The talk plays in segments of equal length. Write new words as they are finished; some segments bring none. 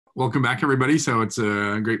Welcome back, everybody. So it's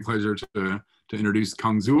a great pleasure to introduce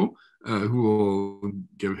Kang Zuo, who will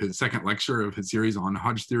give his second lecture of his series on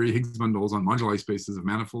Hodge theory, Higgs bundles on moduli spaces of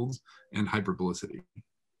manifolds, and hyperbolicity.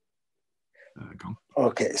 Kang.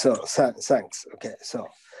 Okay, so thanks. Okay, so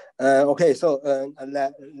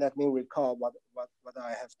let me recall what I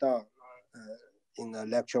have done in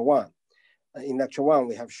lecture one. In lecture one,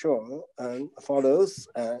 we have shown follows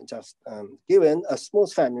given a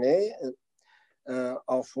smooth family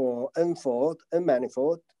of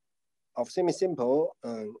n-manifold of semi-simple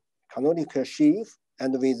canonical sheaf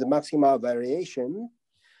and with maximal variation.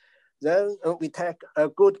 Then we take a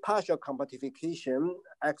good partial compactification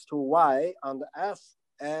x to y on the F.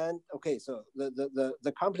 And okay, so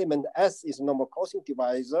the complement S is normal cosine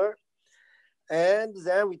divisor. And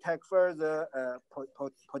then we take further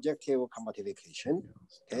projective compactification.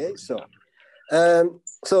 Okay, so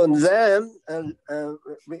then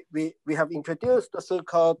we have introduced the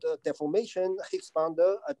so-called deformation Higgs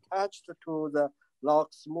bundle attached to the log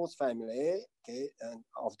smooth family, okay, and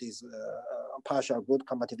of this partial good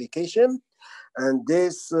compactification. And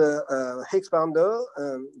this Higgs bundle,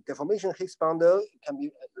 deformation Higgs bundle can be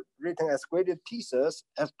written as graded pieces,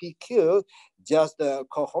 FPQ, just the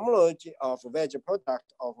cohomology of wedge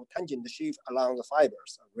product of tangent sheaf along the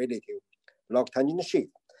fibers, relative log tangent sheaf.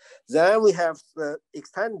 Then we have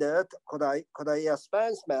extended Kodaira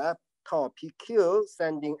spans map tau PQ,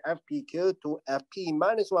 sending FPQ to FP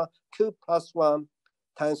minus 1 Q plus 1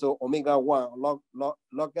 times omega 1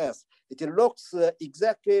 log S. It looks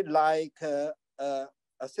exactly like a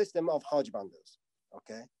system of Hodge bundles.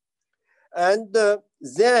 Okay, and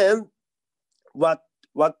then what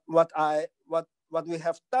we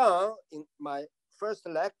have done in my first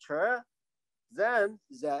lecture, then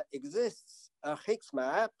there exists a Higgs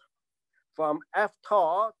map from F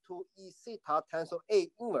tau to E theta tensor A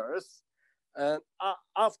inverse,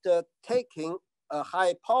 after taking a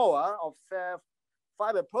high power of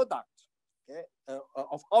fiber product, okay,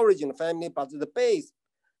 of origin family, but the base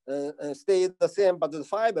stays the same, but the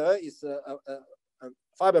fiber is a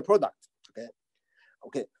fiber product,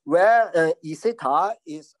 okay, where E theta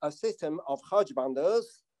is a system of Hodge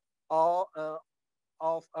bundles or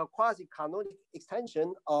of a quasi-canonic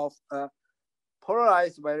extension of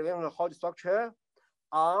polarized variable Hodge structure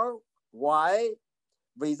on Y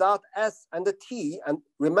without S and T. And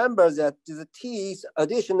remember that the T is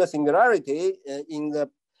additional singularity in the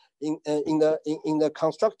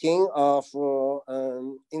construction of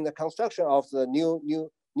the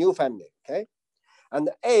new family. Okay, and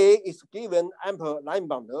A is given ample line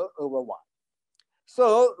bundle over Y.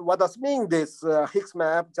 So what does mean this Higgs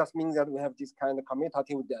map? Just means that we have this kind of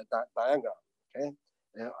commutative diagram. Okay,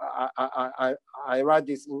 I write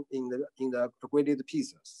this in the graded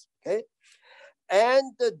pieces. Okay,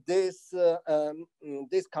 and this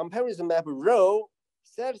this comparison map rho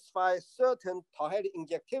satisfies certain tau-Hadley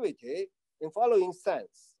injectivity in following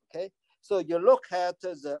sense. Okay, so you look at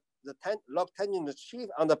the log tangent sheaf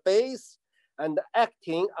on the base and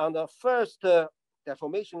acting on the first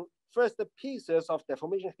pieces of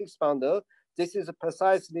deformation Higgs bundle. This is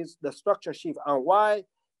precisely the structure sheaf on Y.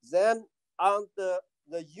 Then on the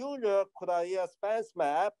usual Kodaira spans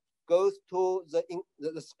map goes to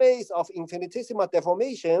the space of infinitesimal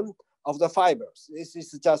deformation of the fibers. This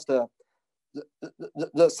is just the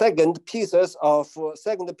second piece of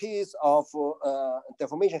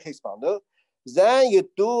deformation Higgs bundle. Then you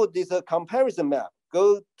do this comparison map.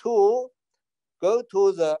 Go to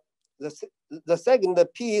the second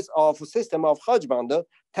piece of system of Hodge bundle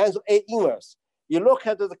tensor A inverse. You look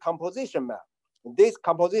at the composition map. This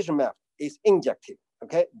composition map is injective.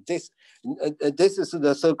 Okay, this is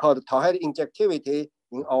the so-called tau-Hadley injectivity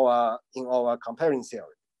in our comparing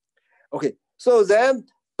theory. Okay, so then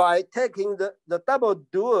by taking the double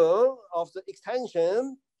dual of the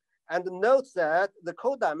extension, and note that the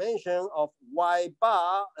codimension of Y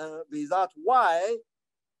bar without Y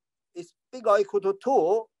is bigger or equal to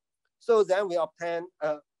 2. So then we obtain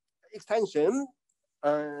extension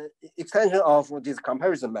of this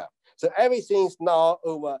comparison map. So everything is now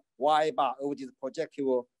over Y bar over this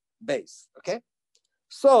projective base. Okay.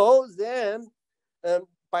 So then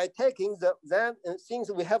by taking since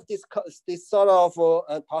we have this sort of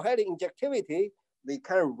tau-Hadley injectivity, we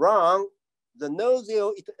can run the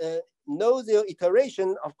no-zero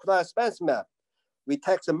iteration of Kodaira spans map. We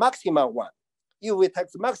take the maximum one. If we take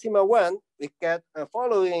the maximum one, we get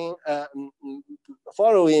following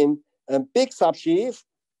big subsheaf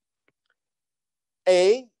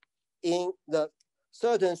A in the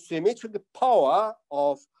certain symmetric power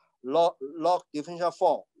of log differential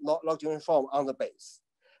form on the base,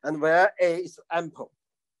 and where A is ample.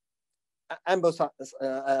 ample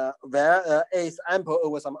where A is ample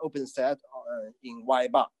over some open set in Y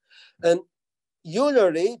bar. And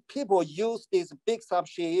usually people use this big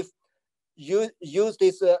subshift, use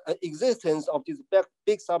this existence of this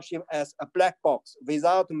big subshift as a black box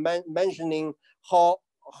without mentioning how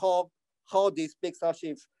this big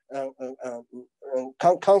subshift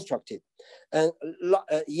constructed. And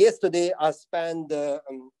yesterday I spent a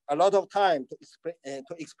lot of time to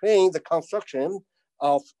explain the construction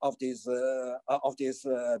of this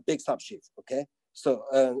big subshift. Okay, so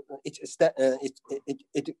it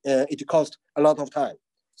cost a lot of time.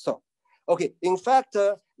 So okay, in fact,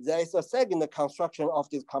 there is a second construction of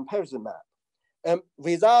this comparison map,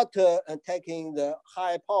 without taking the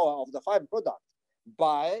high power of the fiber product,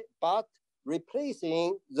 but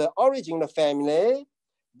replacing the original family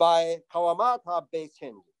by Kawamata base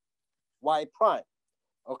change, Y prime.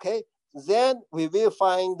 Okay, then we will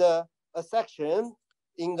find a section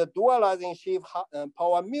in the dualizing shift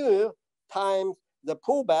power mu times the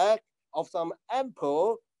pullback of some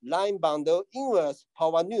ample line bundle inverse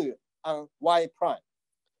power nu on Y prime.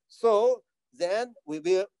 So then we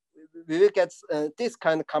will get this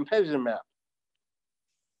kind of comparison map.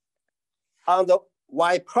 On the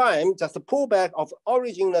Y prime, just a pullback of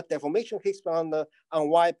original deformation Higgs bundle on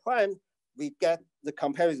Y prime, we get the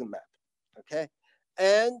comparison map. Okay,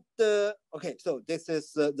 and okay, so this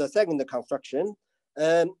is the second construction.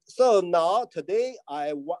 So now today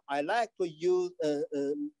I like to use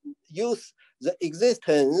the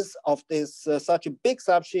existence of this such a big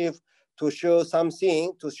subshift to show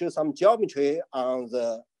something, to show some geometry on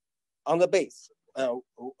the base, log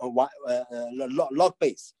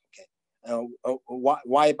base.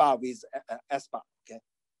 Y bar with S bar.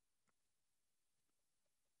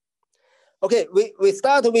 Okay, we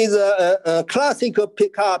start with a classical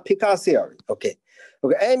Picard theory. Okay,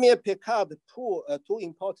 Emile Picard two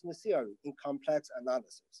important theories in complex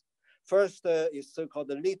analysis. First is so-called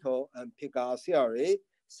the little Picard theory,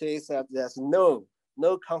 says that there's no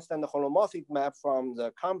constant holomorphic map from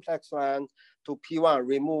the complex line to P1,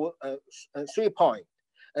 remove 3 points.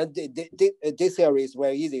 And this theory is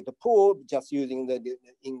very easy to prove just using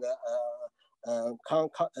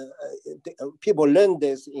people learn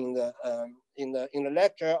this in the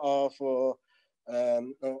lecture of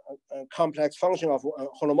complex function of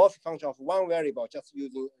holomorphic function of one variable, just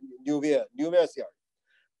using Neuville theory.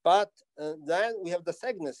 But then we have the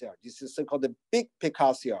second theory. This is called the big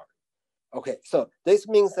Picard theory. Okay, so this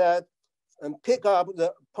means that pick up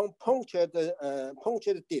the punctured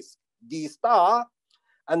disk D star,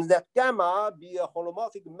 and that gamma be a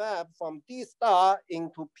holomorphic map from D star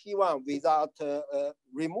into P1 without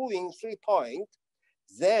removing 3 points,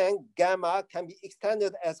 then gamma can be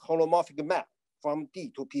extended as holomorphic map from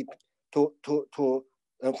D to P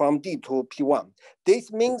from D to P1.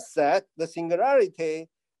 This means that the singularity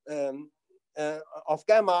of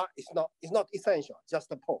gamma is not essential,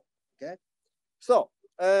 just a pole. Okay, so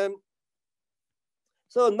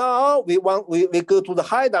so now we go to the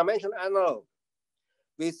high dimension analog.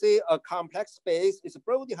 We see a complex space is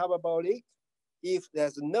Brody hyperbolic if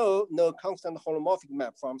there's no constant holomorphic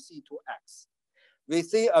map from C to X. We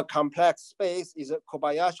see a complex space is a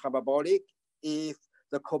Kobayashi hyperbolic if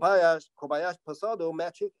the Kobayashi-Posadas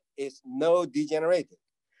metric is no degenerated.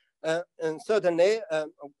 And certainly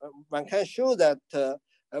one can show that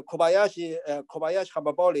Kobayashi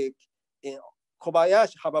hyperbolic in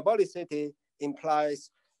Kobayashi hyperbolicity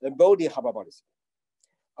implies Brody hyperbolicity.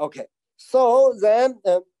 Okay. So then,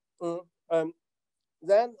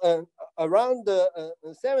 around the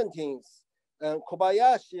 17th,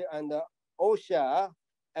 Kobayashi and Osha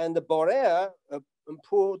and Borea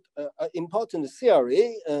put an important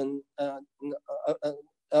theory on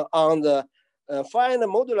the final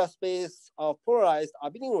modular space of polarized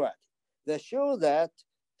abelian variety. They show that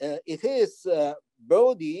it is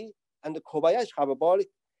Brody and Kobayashi hyperbolic,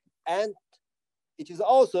 and it is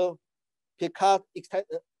also Picard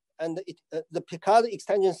extension. And the Picard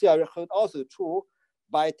extension theory hold also true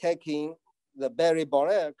by taking the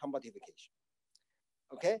Berry-Borea compactification.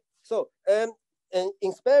 Okay, so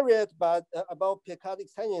inspired by about Picard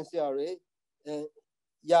extension theory,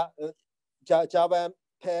 Javan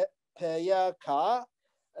Peyaka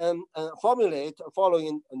formulate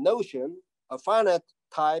following notion: a finite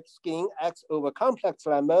type skin X over complex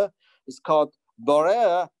lemma is called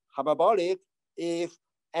Borea hyperbolic if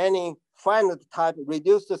any finite type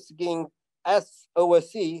reduced skin S over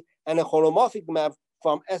C and a holomorphic map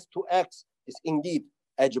from S to X is indeed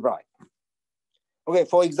algebraic. Okay,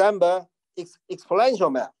 for example, exponential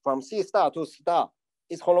map from C star to star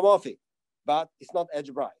is holomorphic, but it's not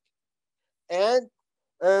algebraic. And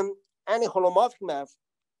any holomorphic map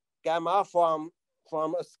gamma from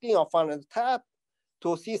a scheme of finite type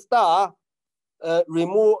to C star,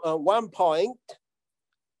 remove 1 point,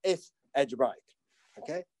 is algebraic.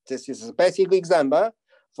 Okay, this is a basic example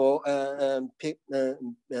for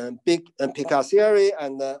big Picard theory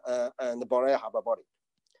and Borel hyperbolic.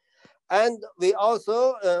 And we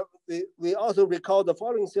also recall the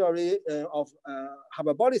following theory of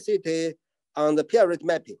hyperbolicity on the period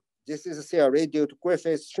mapping. This is a theory due to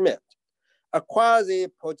Griffiths Schmidt. A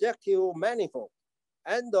quasi-projective manifold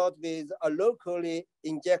endowed with a locally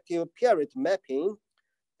injective period mapping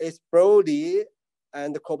is Brody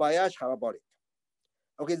and Kobayashi hyperbolic.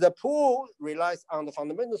 Okay, the proof relies on the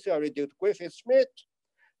fundamental theory due to Griffiths Schmidt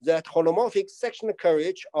that holomorphic sectional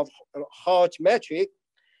coverage of Hodge metric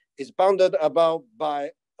is bounded about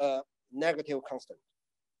by a negative constant.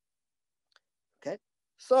 Okay,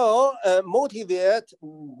 so motivated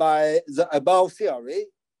by the above theory,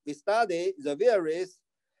 we study the various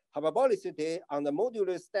hyperbolicity on the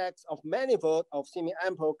modular stacks of manifold of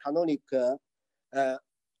semi-ample canonic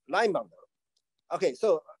line bundle. Okay,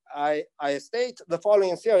 so I state the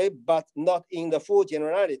following theory, but not in the full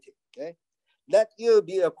generality. Okay, let U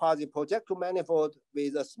be a quasi-projective manifold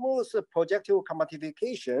with a smooth projective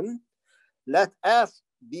compactification. Let F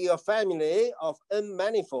be a family of N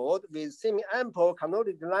manifold with semi-ample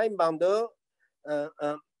canonic line bundle,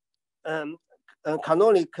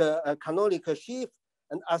 canonical sheaf,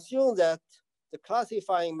 and assume that the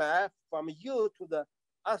classifying map from U to the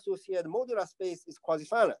associated modular space is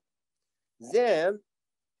quasi-finite. Then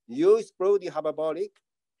U is Brody hyperbolic,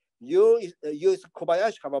 U is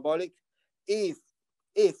Kobayashi hyperbolic if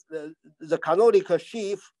the canonical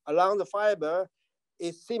sheaf along the fiber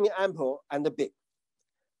is semi-ample and big.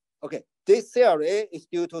 Okay, this theory is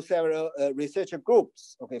due to several research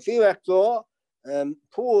groups. Okay, Kang Zuo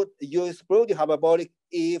put U is Brody hyperbolic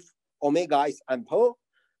if omega is ample.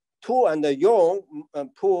 Tu and Yong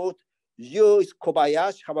put U is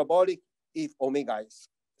Kobayashi hyperbolic if omega is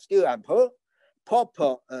still ample.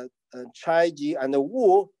 Popper, Chaiji, and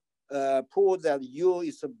Wu put that U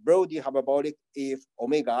is Brody hyperbolic if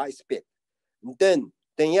omega is big. Then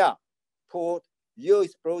Denya put U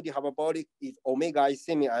is Brody hyperbolic if omega is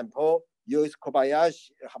semi-ample. U is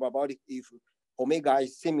Kobayashi hyperbolic if omega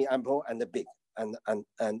is semi-ample and big. And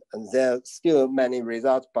there are still many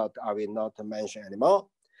results, but I will not mention anymore.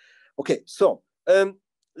 Okay, so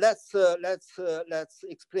let's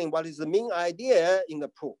explain what is the main idea in the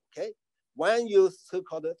proof. Okay, when you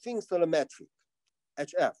so-called Finster metric,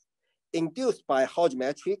 HF, induced by Hodge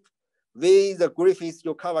metric with the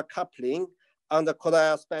Griffiths-Yukawa coupling on the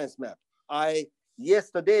Kodaira-dimension map.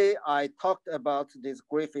 Yesterday I talked about this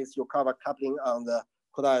Griffiths-Yukawa coupling on the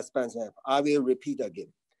Kodaira-dimension map. I will repeat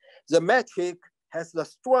again. The metric has the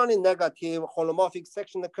strongly negative holomorphic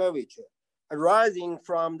sectional curvature arising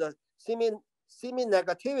from the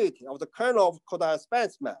semi-negativity of the kernel of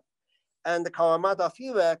Kodaira-dimension map and the Kawamata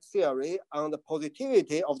feedback theory on the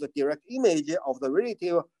positivity of the direct image of the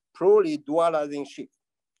relative purely dualizing sheaf.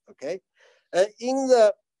 Okay, in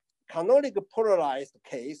the canonical polarized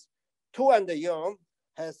case, Tu and Young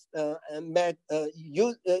has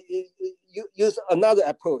used another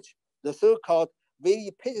approach, the so-called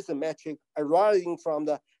V-Peterson metric arising from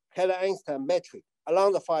the Keller-Einstein metric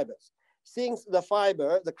along the fibers. Since the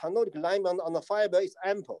fiber, the canonical alignment on the fiber is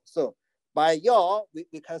ample, so by yaw, we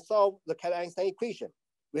can solve the Keller-Einstein equation.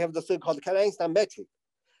 We have the so-called Keller-Einstein metric.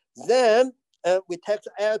 Then we take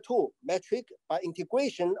the L2 metric by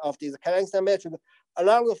integration of this Keller-Einstein metric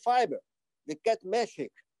along the fiber. We get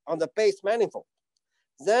metric on the base manifold.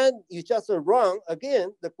 Then you just run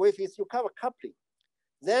again the Griffiths-Yukawa coupling.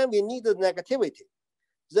 Then we need the negativity.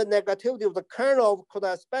 The negativity of the kernel of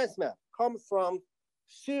Kodaira-dimension map comes from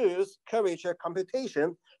Sears curvature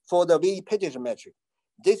computation for the V-Peterson metric.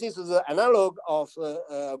 This is the analog of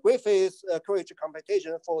Griffiths curvature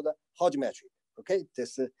computation for the Hodge metric. Okay,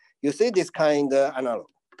 this you see this kind of analog.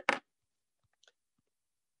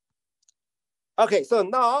 Okay, so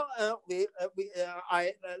now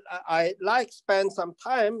I like spend some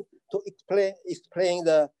time to explain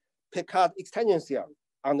the Picard extension theory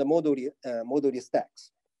on the Moduli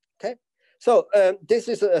stacks. Okay, so this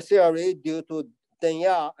is a theory due to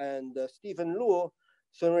Denya and Stephen Lu,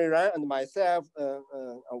 Sun Ran, and myself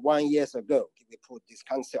 1 year ago. We put this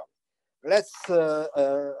concept. Let's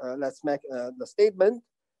make the statement.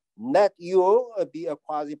 Let U be a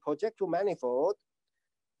quasi-projective manifold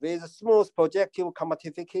with smooth projective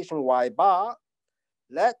compactification Y bar.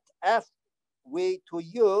 Let F V to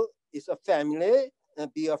U is a family,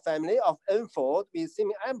 be a family of n-fold with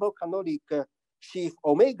semi-ample canonic sheaf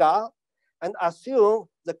omega, and assume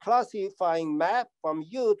the classifying map from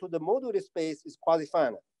U to the Moduli space is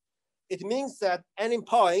quasi-finite. it means that any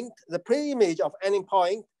point, the pre-image of any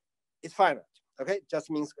point is finite. Okay, just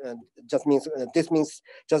means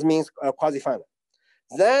quasi-finite.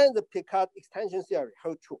 Then the Picard extension theory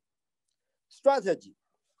holds true. Strategy: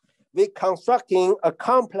 we constructing a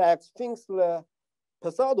complex Finsler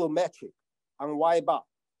pseudo metric on Y bar,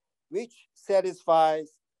 which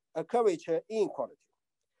satisfies a curvature inequality.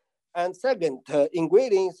 And second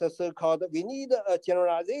ingredient is so-called, we need a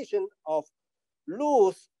generalization of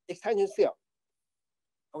loose extension theory.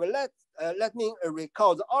 Okay, let me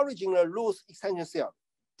recall the original loose extension theory.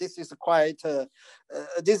 This is quite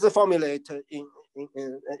this is formulated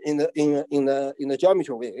in the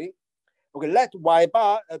geometry way. Okay, let Y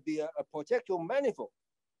bar be a projective manifold,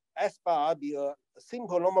 S bar be a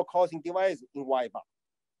simple normal crossing device in Y bar.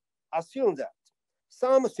 Assume that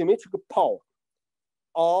some symmetric power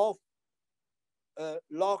of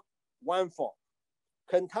log 1 form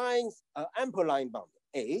contains an ample line bound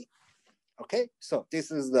A. Okay, so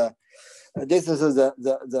this is the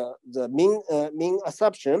mean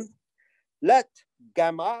assumption. Let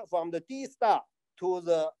gamma from the D star to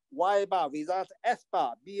the Y bar without S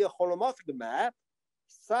bar be a holomorphic map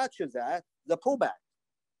such that the pullback.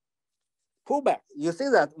 You see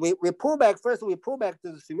that we pull back first. We pull back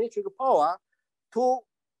to the symmetric power to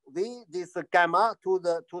this gamma to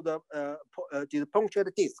the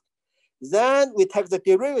punctured disk. Then we take the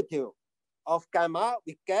derivative of gamma.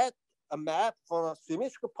 We get a map from the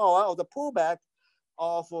symmetric power of the pullback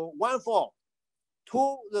of one form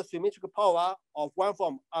to the symmetric power of one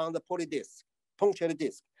form on the polydisk, punctured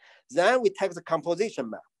disk. Then we take the composition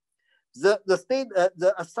map. The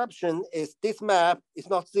assumption is this map is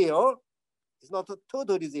not zero. It's not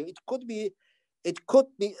totally zero. It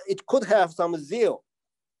could have some zero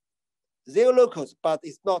locus, but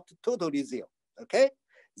it's not totally zero. Okay.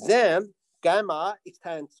 Then gamma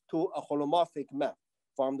extends to a holomorphic map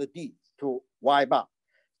from the D to Y bar.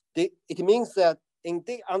 It means that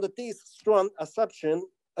under this strong assumption,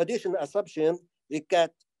 additional assumption, we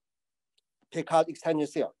get Picard extension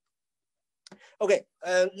theory. Okay,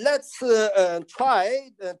 let's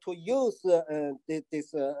try to use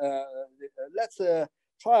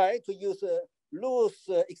try to use loose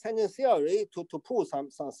extension theory to prove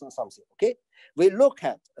something. Okay, we look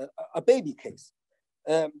at a baby case,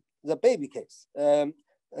 a baby case.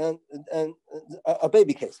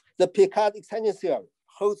 The Picard extension theory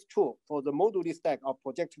holds true for the moduli stack of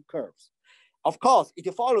projective curves. Of course,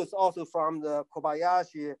 it follows also from the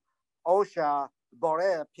Kobayashi, Osha,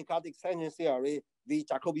 Borel Picard extension theory with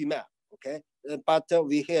Jacobi map. Okay, but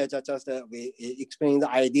we here we explain the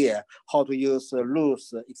idea how to use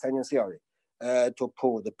loose extension theory to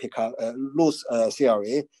prove the Picard loose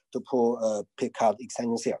theory to prove Picard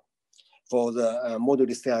extension theory for the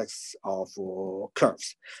moduli stacks of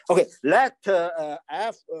curves. Okay, let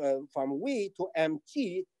F from V to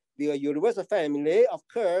MG be a universal family of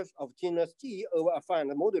curves of genus G over a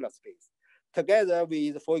finite modular space. Together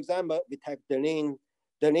with, for example, we take the name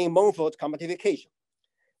manifold compactification.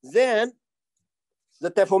 Then the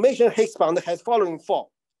deformation Higgs bundle has following form.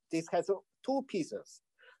 This has two pieces.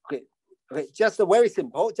 Okay, just very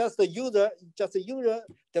simple. Just the user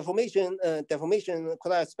deformation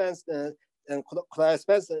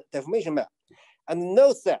Kodaira-dimension deformation map. And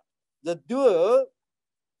note that the dual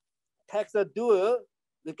takes the dual,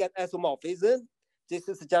 we get isomorphism. This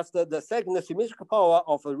is just the second symmetric power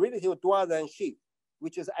of a relative Dwyer sheet,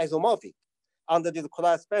 which is isomorphic under this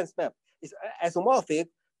Kodaira-dimension map. It's isomorphic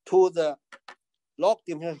to the log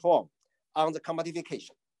dimension form on the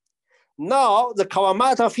compactification. Now the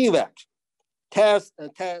Kawamata feedback tells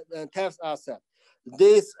us that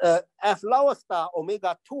this F lower star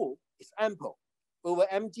omega 2 is ample over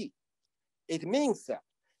mg. It means that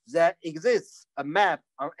there exists a map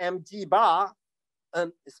on mg bar,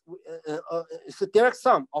 and it's a direct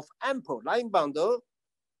sum of ample line bundle,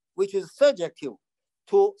 which is surjective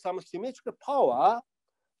to some symmetric power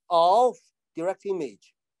of direct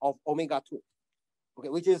image of omega 2, okay,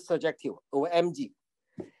 which is surjective over mg.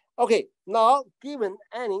 Okay, now given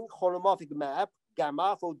any holomorphic map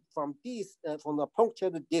gamma from the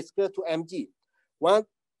punctured disk to mg, one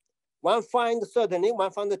find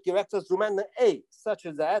the direct Riemann A such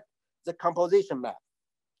that the composition map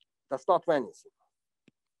does not vanish.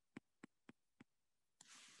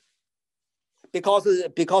 Because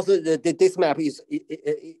this map is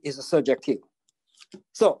surjective.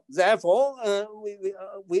 So therefore,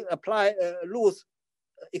 we apply loose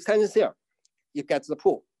extension theory. You get the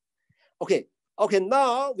proof. Okay.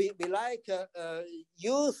 Now we like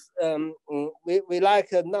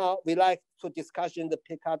to discussion the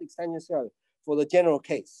Picard extension theory for the general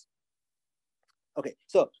case. Okay,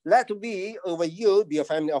 so let V over U be a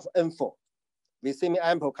family of n-fold with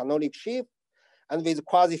semi-ample canonic sheaf and with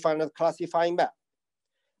quasi-finite classifying map.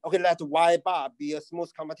 Okay, let Y bar be a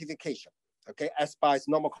smooth compactification. Okay, S bar is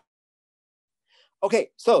normal. Okay,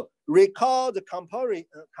 so recall the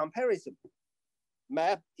comparison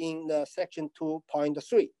map in section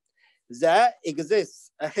 2.3. There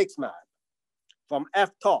exists a Higgs map from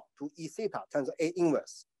F top to E theta times A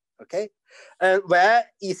inverse. Okay, and where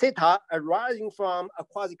E theta arising from a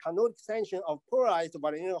quasi-canonic extension of polarized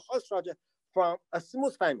valinear Hodge structure from a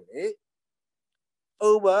smooth family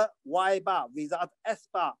over Y bar without S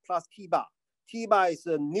bar plus T bar. T bar is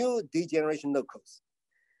a new degeneration locus.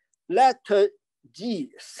 Let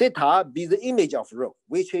G theta be the image of rho,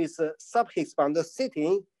 which is a sub-Higgs bundle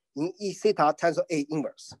sitting in E theta times A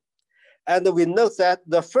inverse. And we note that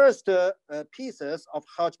the first pieces of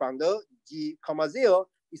Hodge bundle, G, 0,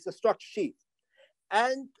 is a structure sheaf.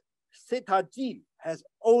 And theta G has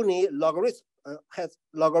only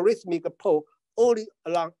logarithmic pole only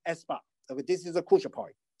along S bar. Okay, this is a crucial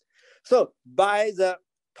point. So by the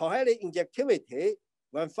Toheli injectivity,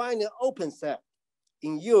 when finding an open set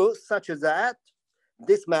in U such that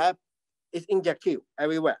this map is injective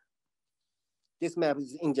everywhere. This map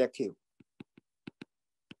is injective.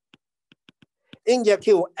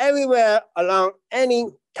 Injective everywhere along any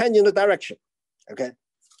tangent direction. Okay.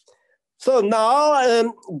 So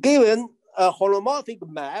now, given a holomorphic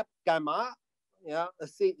map gamma, yeah,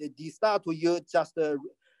 see D star to U just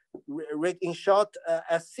read in short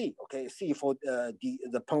as C. Okay, C for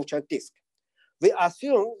the punctual disk. We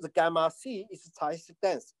assume the gamma C is statistic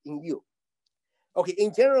dense in U. Okay,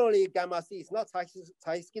 in generally, gamma C is not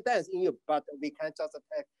statistic dense in U, but we can just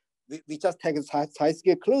take, we just take a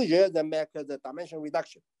statistic closure that make the dimension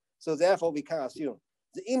reduction. So therefore, we can assume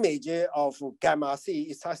the image of gamma C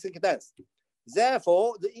is statistic dense.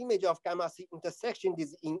 Therefore, the image of gamma C intersection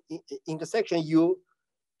is intersection U,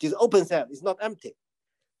 this open set is not empty.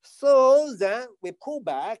 So then we pull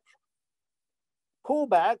back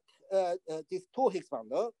these two Higgs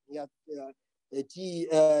bundle, yeah, G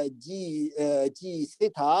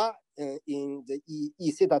theta in the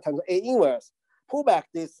E theta times A inverse. Pull back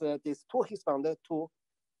this two Higgs bundle to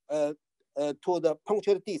the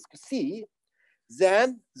punctual disk C.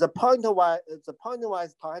 Then the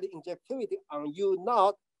pointwise Toheli injectivity on U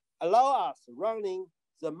naught allow us running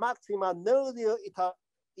the maxima no-zero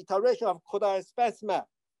iteration of Kodaira space map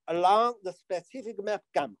along the specific map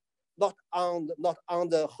gamma, not on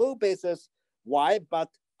the whole basis Y, but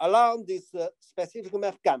along this specific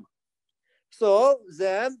map gamma. So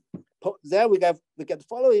then we get the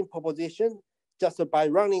following proposition just by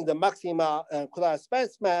running the maxima Kodaira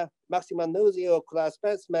space map, maxima no-zero Kodaira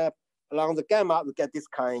space map along the gamma. We get this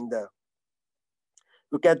kind of map.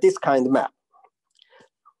 We get this kind of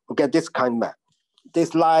map.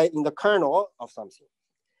 This lie in the kernel of something.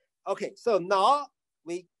 Okay, so now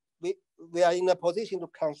we are in a position to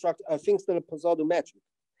construct a Finster Pozzoldo metric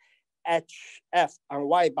HF on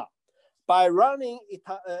Y bar by running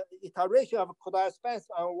iteration of Kodaira space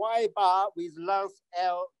on Y bar with length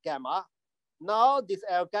L gamma. Now this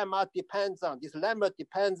L gamma depends on, this lambda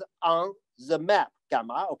depends on the map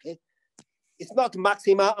gamma, okay? It's not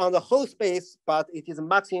maxima on the whole space, but it is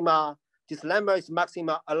maxima, this lambda is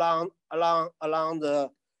maxima along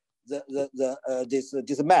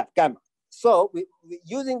this map gamma. So we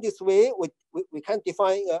using this way, we can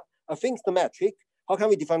define a fixed metric. How can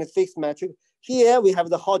we define a fixed metric? Here we have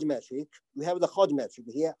the Hodge metric. We have the Hodge metric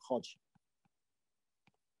here, Hodge.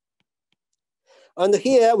 And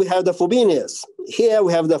here we have the Frobenius. Here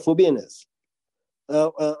we have the Frobenius.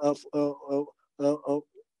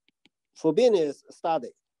 Frobenius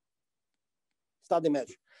study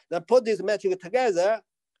metric. Then put this metric together.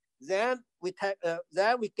 Then we take.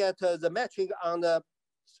 Then we get the metric on the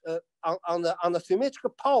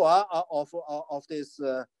symmetrical power of this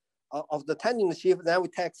of the tangent shift. Then we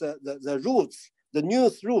take the roots, the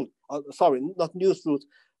newest root. Sorry, not newest root.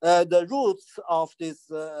 The roots of this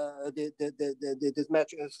this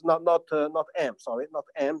metric is not M. Sorry, not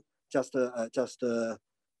M. Just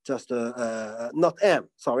not M.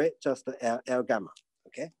 Sorry, just L gamma.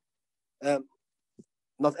 Okay.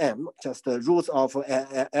 Not M, just the roots of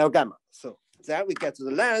L gamma. So then we get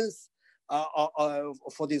the length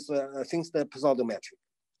for this Finster Pozzoldo metric.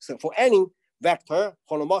 So for any vector,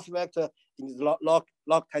 holomorphic vector, it is log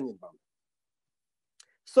tangent bound.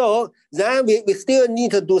 So then we still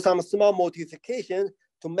need to do some small modification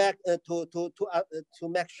to make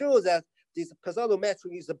sure that this Pozzoldo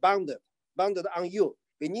metric is bounded on U.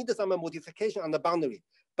 We need some modification on the boundary,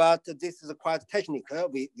 but this is quite technical.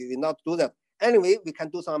 We will not do that. Anyway, we can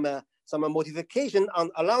do some modification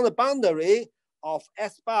along the boundary of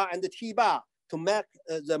S bar and the T bar to make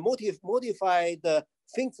the modified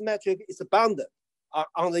Fink's metric is bounded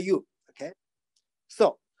on the U. Okay,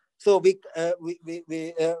 so we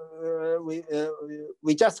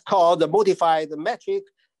just call the modified metric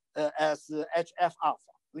as HF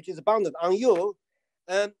alpha, which is bounded on U,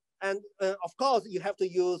 and of course you have to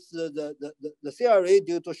use the theory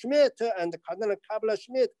due to Schmidt and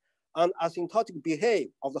Kabler-Schmidt on asymptotic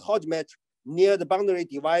behavior of the Hodge metric near the boundary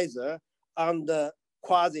divisor on the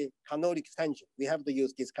quasi-canonical extension. We have to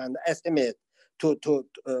use this kind of estimate so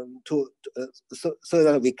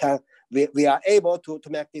that we are able to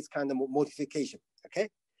make this kind of modification. Okay,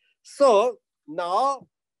 so now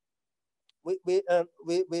we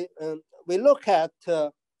look at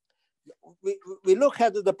the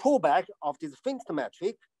pullback of this Fink's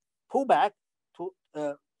metric, pullback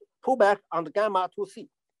on the gamma to C.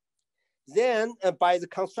 Then by the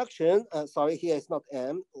construction, sorry, here it's not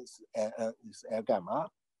M, it's L gamma.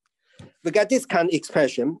 We get this kind of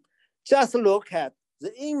expression. Just look at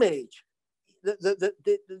the image, this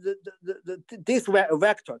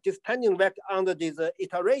vector, this tangent vector under this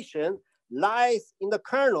iteration lies in the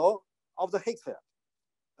kernel of the Higgs field,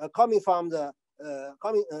 coming from the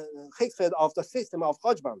Higgs field of the system of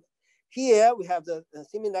Hodge boundary. Here we have the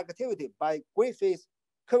semi-negativity by Griffiths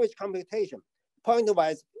coverage computation,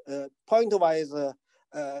 pointwise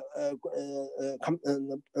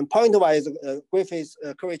Griffiths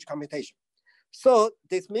coverage computation. So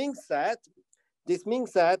this means that the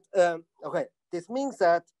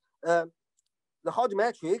Hodge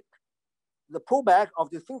metric, the pullback of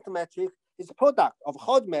the Fink's metric is a product of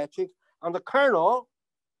Hodge metric on the kernel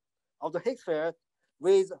of the Higgs field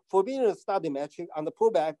with forbidden study metric on the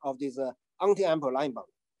pullback of this anti-ample line bound.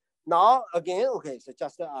 Now again, okay, so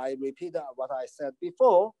just I repeat what I said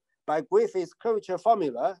before. By Griffiths curvature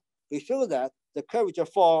formula, we show that the curvature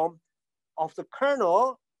form of the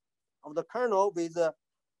kernel with the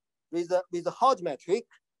Hodge metric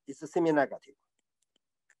is semi-negative.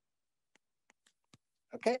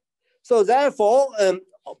 Okay, so therefore,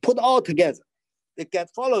 put all together, we get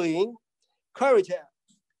following curvature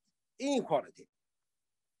inequality.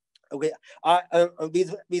 Okay,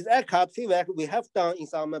 with Eckhart feedback, we have done in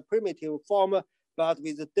some primitive form, but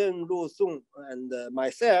with Deng, Lu, Song, and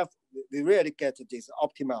myself, we really get this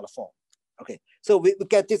optimal form. Okay, so we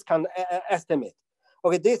get this kind of estimate.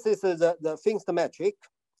 Okay, this is the Fink's metric,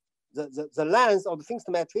 the length of the Fink's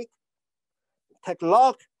metric. Take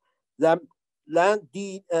log, then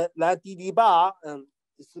d bar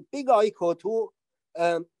is bigger or equal to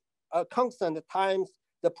a constant times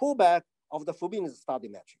the pullback of the forbidden study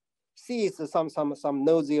metric. C is some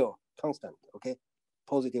no zero constant. Okay,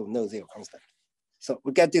 positive no zero constant. So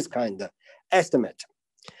we get this kind of estimate.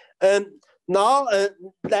 Now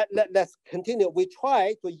let's continue. We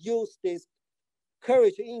try to use this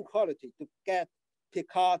curvature inequality to get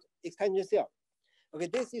Picard extension theory. Okay,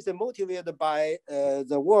 this is motivated by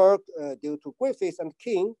the work due to Griffiths and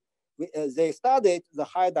King. They studied the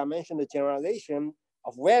high dimensional generalization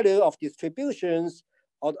of value of distributions,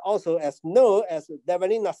 or also as known as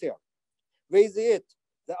Levelina theory. With it,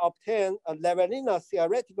 they obtained a Levelina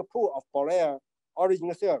theoretical proof of Borel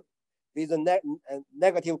origin theory with a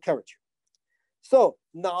negative curvature. So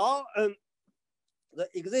now the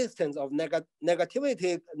existence of negatively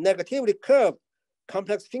curved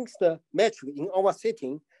complex Fink's metric in our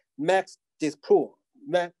setting makes this proof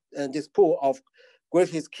of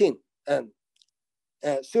Griffiths King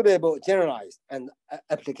suitable, generalized, and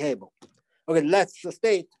applicable. Okay, let's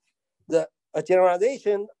state a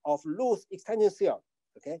generalization of loose extension theory.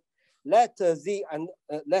 Okay, let Z and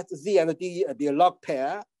D be a log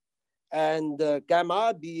pair, and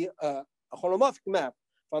gamma be a holomorphic map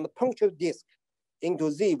from the punctured disk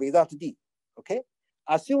into Z without D. Okay,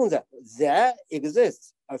 assume that there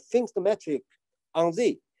exists a Fink's metric on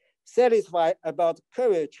Z satisfied about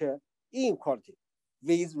curvature inequality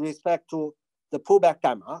with respect to the pullback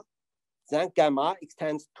gamma. Then gamma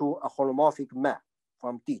extends to a holomorphic map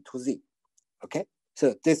from D to Z. Okay,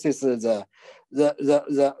 so this is the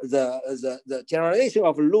generalization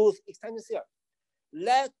of loose extension theory.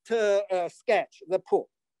 Let's sketch the proof.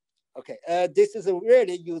 Okay, this is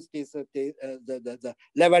really use this the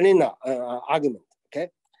Levelina argument. Okay,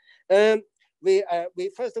 we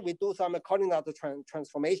first do some coordinate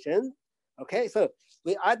transformation. Okay, so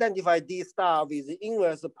we identify D star with the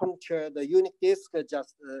inverse puncture the unit disk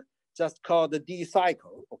just called the D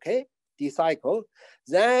cycle. Okay, D cycle.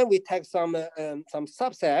 Then we take some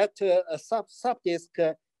subset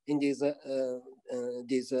subdisk in this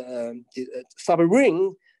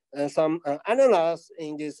subring. Some analyze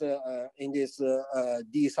in this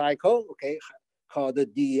D cycle, okay, called the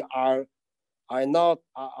DR I naught,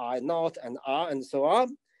 I naught, and R, and so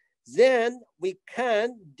on, then we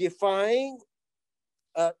can define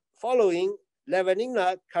following leveling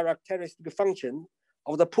characteristic function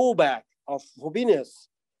of the pullback of Frobenius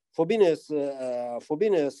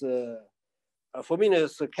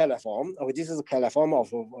caliform. Okay, this is a caliform of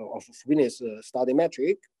Frobenius study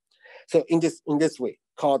metric. So in this way,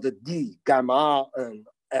 called D gamma and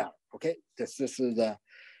L. Okay, this is the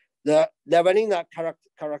leveling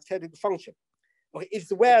characteristic function. Okay,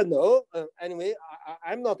 it's well known. Anyway,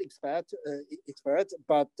 I'm not expert,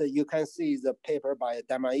 but you can see the paper by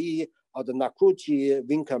Damai or the Nakuchi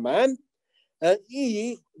Winkelmann.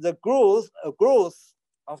 E, the growth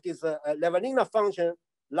of this leveling function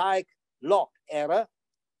like log error,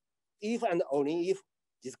 if and only if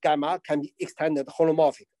this gamma can be extended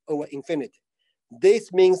holomorphic over infinity.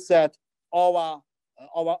 This means that our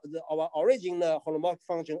original holomorphic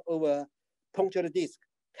function over punctured disk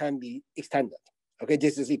can be extended. Okay,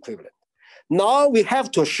 this is equivalent. Now we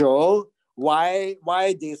have to show why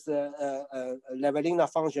this leveling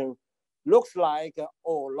function looks like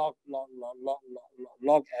log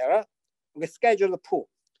error. We schedule the pool.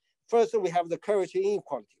 First, we have the curvature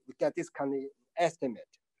inequality. We get this kind of estimate,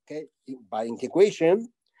 okay, by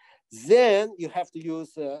integration. Then you have to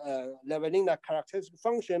use leveling characteristic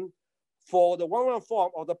function for the one-one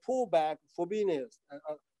form of the pullback Frobenius,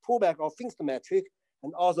 pullback of Finch metric,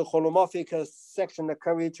 and also holomorphic section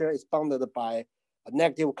curvature is bounded by a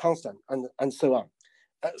negative constant, and so on.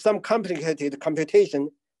 Some complicated computation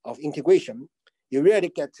of integration, you really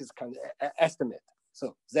get this kind of estimate.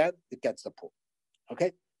 So then it gets the pool.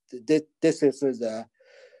 Okay, this is the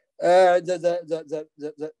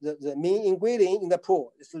main ingredient in the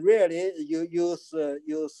pool. It's really you use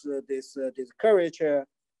this curvature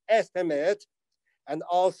estimate, and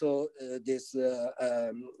also this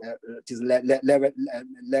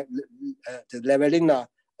leveling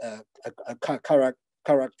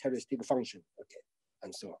characteristic function. Okay,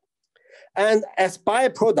 and so on. And as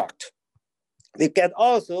byproduct, we get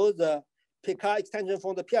also the Picard extension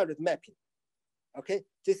from the period mapping. Okay,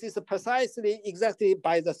 this is precisely exactly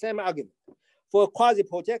by the same argument for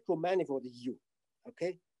quasi-projective manifold U.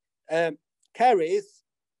 Okay, carries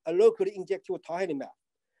a locally injective Tau-Helling map,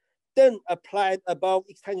 then applied above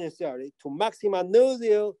extension theory to maxima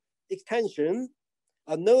no-zero extension,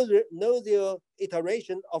 a no-zero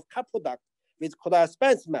iteration of coproduct with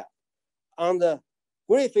Kodaira-dimension map on the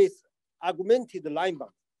Griffiths augmented line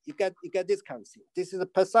bound. You get this kind of thing. This is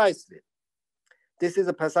precisely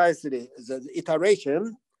the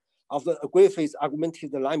iteration of the Griffiths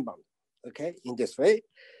augmented line bound. Okay, in this way.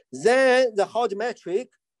 Then the Hodge metric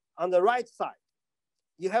on the right side.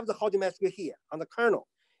 You have the Hodge metric here on the kernel.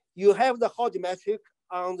 You have the Hodge metric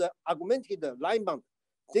on the augmented line bound.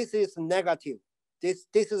 This is negative. This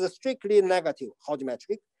is a strictly negative Hodge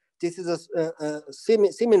metric. This is a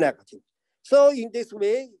semi-negative. So in this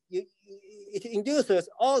way, it induces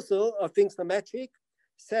also a Finch metric,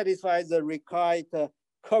 satisfies the required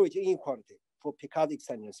curvature inequality for Picard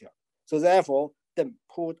extension theory. So therefore, then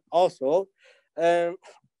put also and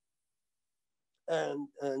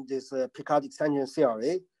this Picard extension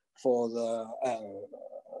theory for the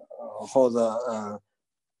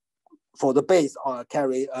base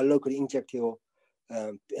carry a locally injective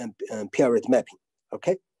period mapping.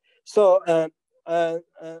 Okay, so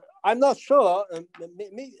I'm not sure.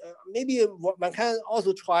 Maybe one can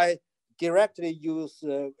also try directly use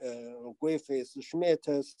Griffiths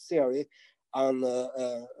Schmidt's theory on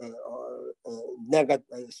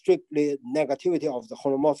strictly negativity of the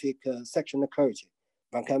holomorphic section curvature.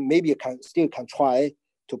 One can still try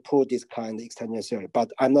to put this kind of extension theory,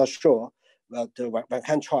 but I'm not sure. But one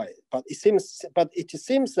can try it. But it seems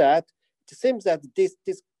that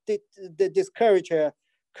this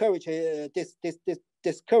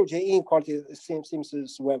curvature inequality seems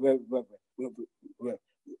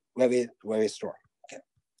very strong. Okay,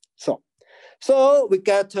 so we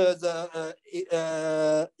get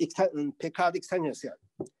the Picard extension theory.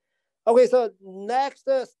 Okay, so next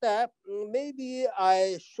step, maybe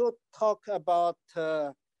I should talk about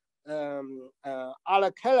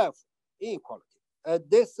Alakalev inequality.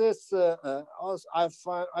 This is also I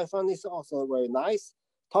find this also a very nice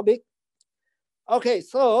topic. Okay,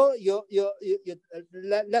 so you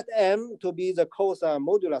let M to be the cosine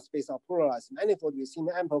modular space of polarized manifold with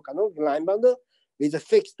ample canonical line bound with a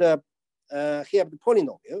fixed here the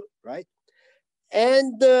polynomial, right?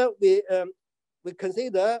 And we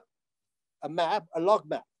consider a map, a log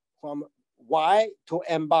map from Y to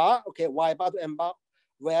M bar, okay, Y bar to M bar,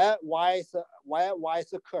 where Y is a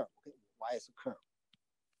curve, okay, Y is a curve.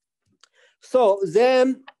 So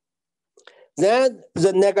then Then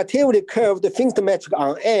the negatively curved Fincke metric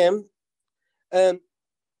on M,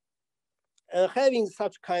 having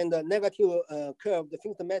such kind of negative curved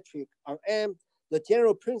Fincke metric on M, the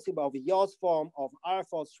general principle of Yau's form of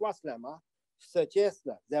alpha Schwarz lemma suggests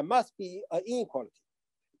that there must be an inequality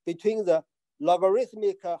between the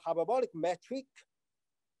logarithmic hyperbolic metric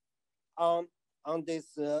on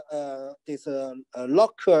this log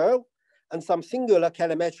curve and some singular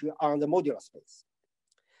calorimetry on the modular space.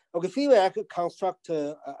 Okay, Firak construct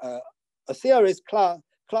a series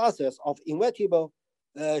classes of invertible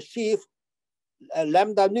sheaf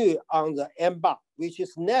lambda nu on the M bar, which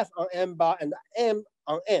is Nef on M bar and M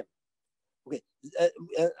on M. Okay,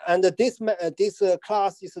 and this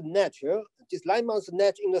class is natural. This line mount is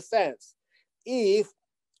natural in the sense if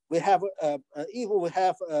we have a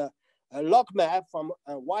log map from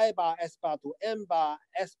Y bar S bar to M bar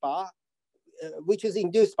S bar, which is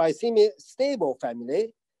induced by semi-stable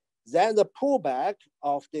family, then the pullback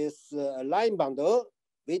of this line bundle,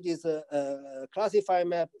 which is a classified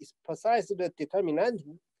map, is precisely the determinant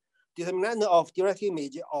of direct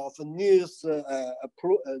image of news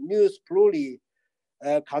plurally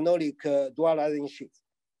canonic dualizing sheet.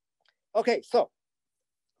 Okay, so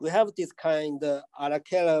we have this kind of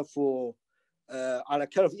Alakelov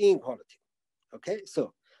inequality. Okay,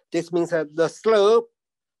 so this means that the slope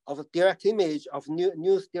of a direct image of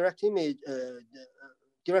news direct image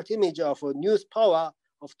of news power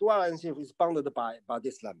of dualizing is bounded by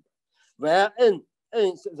this number, where n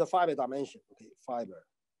is the fiber dimension. Okay,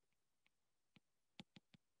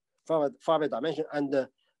 fiber dimension, and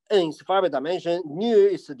n is fiber dimension. Nu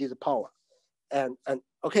is this power, and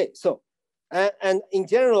okay, so. And in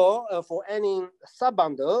general, for any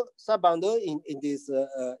subbundle in this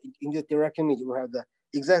direct image, we have the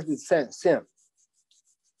exactly same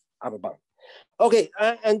upper bound. Okay,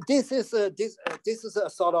 and this is a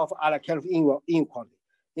sort of Alakelov inequality.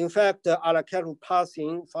 In fact, Alakelov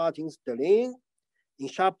passing Fatin-Sterling in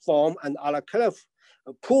sharp form, and Alakelov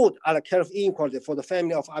put Alakelov inequality for the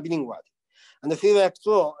family of abelian variety. And the Firak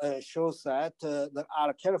Zuo shows that the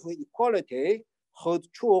Alakelov equality holds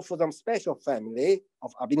true for some special family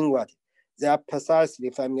of abelian variety. They are precisely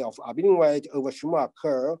family of abelian variety over Schumann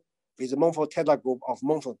curve with a manifold theta group of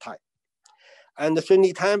manifold type. And the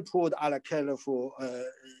Shunli Tan proved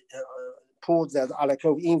that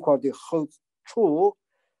Alakelov inequality holds true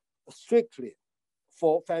strictly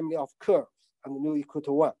for family of curves and nu equal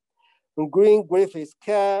to 1. And Green, Griffiths,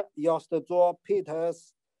 Kerr, Jost Zuo,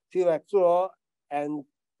 Peters, Firak Zuo, and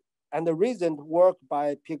the recent work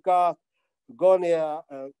by Picard, Gonia,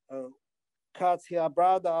 Katia,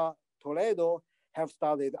 Brada, Toledo have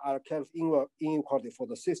studied Alakelov inequality for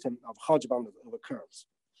the system of Hodge bounded over curves.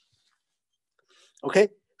 Okay,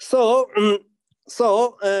 so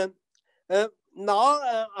now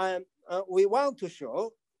we want to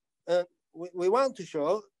show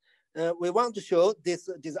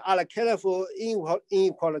this Alakelov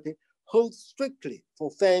inequality holds strictly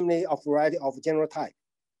for family of variety of general type.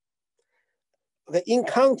 Okay, in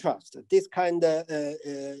contrast, this kind of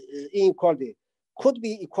inequality could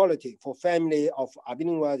be equality for family of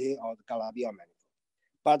abelian variety or the Galabi or manifold,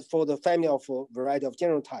 but for the family of variety of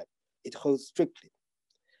general type, it holds strictly.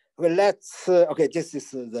 Okay, okay, this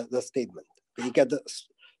is the statement. You get the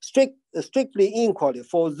strictly inequality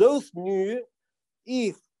for those new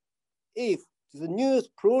if the new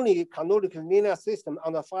plurally canonical linear system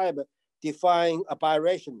on the fiber define a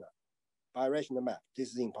birational map. This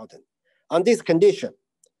is important. On this condition,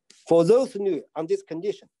 for those new, on this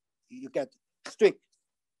condition, you get strict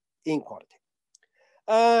inequality.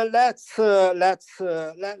 Let's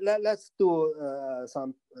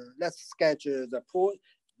sketch the proof,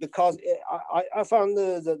 because I found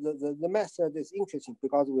the method is interesting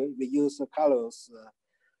because we use the colors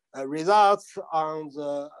results on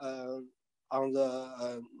the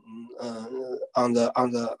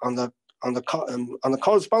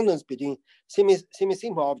correspondence between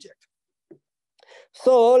semi-simple objects.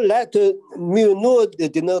 So let mu nu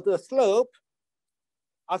denote the slope.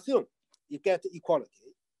 Assume you get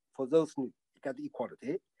equality for those nu. You get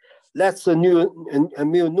equality. Let's mu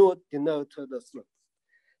nu denote the slope.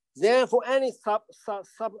 Then for any sub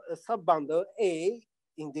bundle A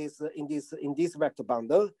in this vector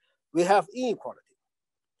bundle, we have inequality,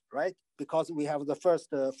 right? Because we have the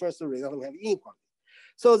first result, we have inequality.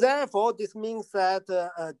 So therefore, this means that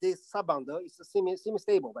this sub bundle is a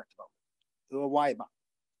semi-stable vector bundle. Y bar.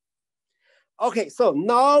 Okay, so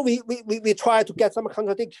now we try to get some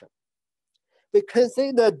contradiction. We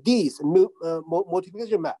consider this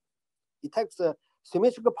multiplication map. It takes a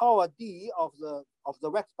symmetrical power D of the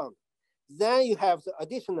vector bundle. Then you have the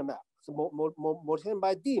additional map, so multiplied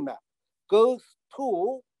by D map, goes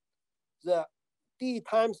to the D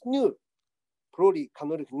times nu Pauli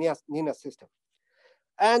canonic linear system.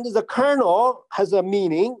 And the kernel has a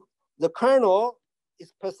meaning. The kernel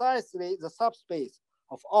is precisely the subspace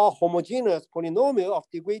of all homogeneous polynomial of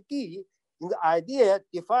degree D in the idea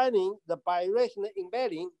defining the birational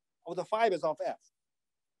embedding of the fibers of F.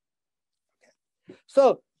 Okay.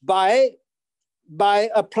 So by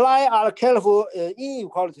apply our careful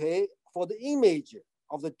inequality for the image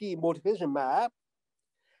of the D multiplication map,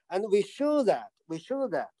 and we show that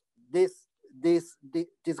this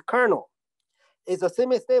kernel is a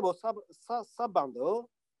semi-stable subbundle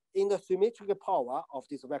in the symmetrical power of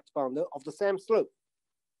this vector bundle of the same slope.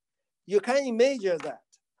 You can imagine that.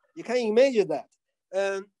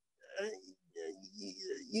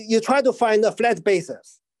 You try to find a flat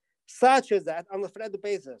basis, such that on the flat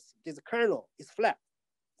basis, this kernel is flat.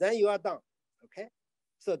 Then you are done. Okay.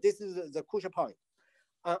 So this is the crucial point.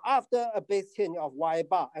 After a base change of y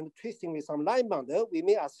bar and twisting with some line bundle, we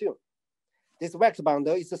may assume this vector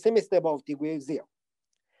bundle is a semi-stable of degree 0.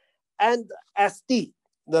 And SD,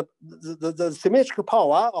 the symmetrical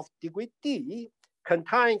power of degree D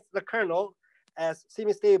contains the kernel as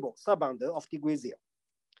semi-stable subbundle of degree 0.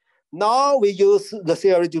 Now we use the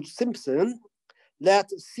theory to Simpson.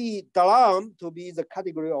 Let C dalam to be the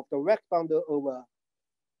category of the vector bundle over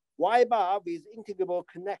y bar with integrable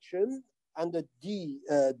connection, and the D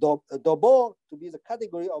double to be the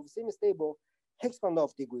category of semi-stable Higgs bundle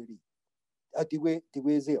of degree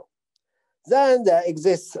 0. Then there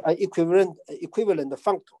exists an equivalent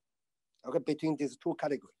functor, okay, between these two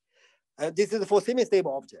categories. This is for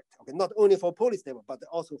semi-stable object, okay, not only for polystable, but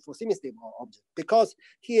also for semi-stable object, because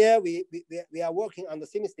here we are working on the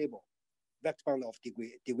semi-stable vector bundle of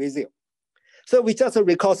degree 0. So we just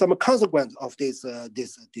recall some consequence of this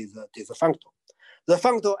functor. The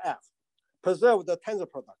functor F preserves the tensor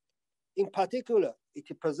product. In particular, it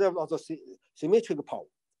preserves also symmetrical power.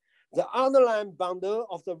 The underlying bundle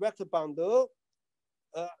of the vector bundle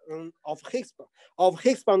of Higgs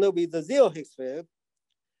bundle with the 0 Higgs field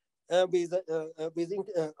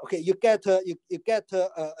okay, you get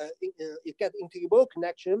integrable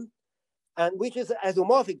connection, and which is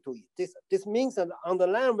isomorphic to it. This means that the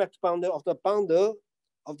underlying vector bundle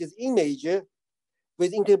of this image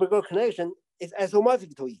with integrable connection is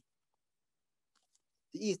isomorphic to E.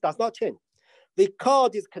 The E does not change. We call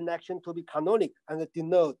this connection to be canonic and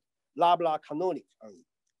denote Labla canonic on E.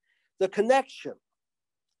 The connection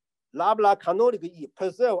Labla canonic E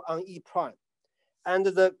preserved on E prime, and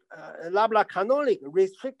the Labla canonic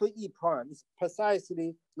restrict to E prime is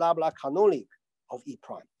precisely Labla canonic of E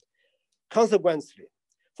prime. Consequently,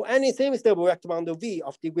 for any semi-stable vector bundle V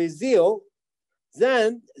of degree 0,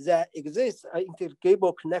 then there exists an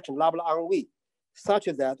integrable connection Labla on V, such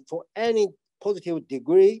that for any positive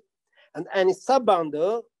degree and any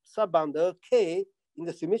subbundle K in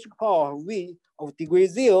the symmetrical power of V of degree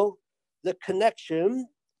 0, the connection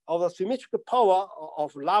of the symmetrical power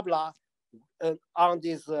of Labla on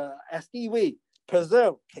this SDV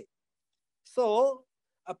preserve K. So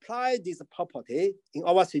apply this property in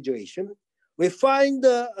our situation. We find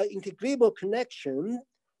an integrable connection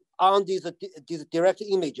on this direct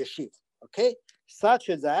image shift, okay, such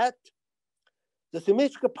that the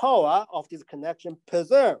symmetrical power of this connection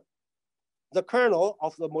preserve the kernel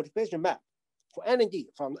of the multiplication map for any D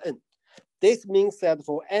from N. This means that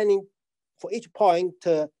for each point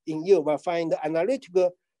in U, we'll find the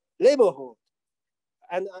analytical neighborhood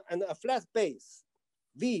and a flat base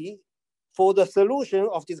V for the solution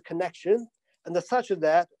of this connection, and such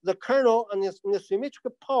that the kernel and the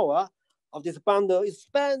symmetrical power of this bundle is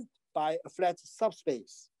spanned by a flat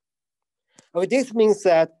subspace. Okay, this means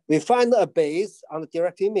that we find a base on the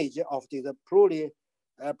direct image of the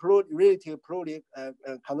relative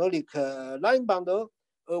canonic line bundle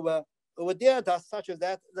over delta, such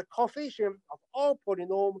that the coefficient of all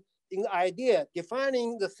polynomials in the idea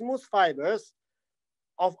defining the smooth fibers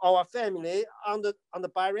of our family on the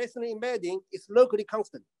birational embedding is locally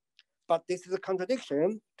constant. But this is a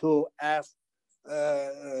contradiction to F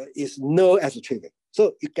is null as a trivial.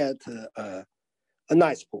 So you get a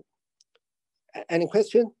nice proof. Any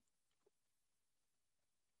question?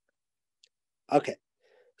 Okay.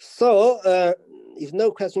 So if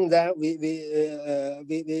no question, then we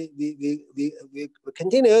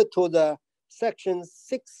continue to the section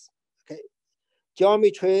 6. Okay,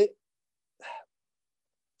 geometry.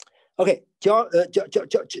 Okay,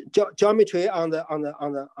 geometry on the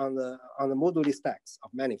Moduli stacks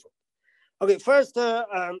of manifold. Okay, first we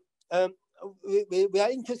are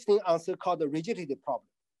interested in answer called the rigidity problem.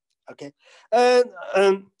 Okay,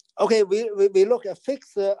 okay, we look at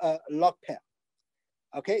fixed log pair.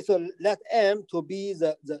 Okay, so let M to be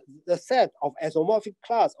the set of isomorphic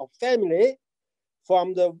class of family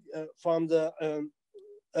from the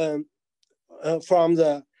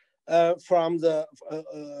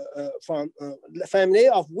family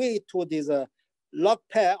of V to this log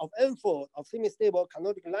pair of n-fold of semi-stable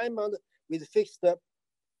canonical line bound with fixed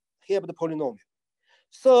Hilbert polynomial.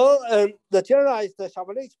 So the generalized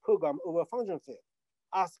Chauvet program over function field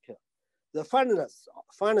asks the finiteness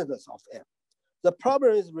of M. The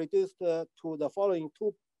problem is reduced to the following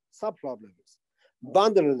two subproblems: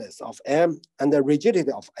 boundariness of M and the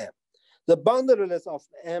rigidity of M. The boundariness of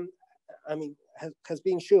M, I mean, has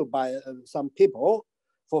been shown by some people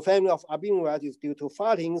for family of abelian varieties due to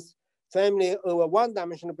Farting's family over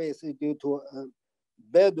one-dimensional basis due to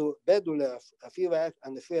Bedouin, Firak,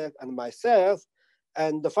 and myself.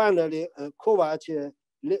 And finally, Kovac,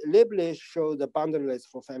 Leibniz showed the boundariness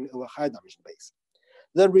for family over high-dimensional base.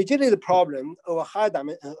 The rigidity problem over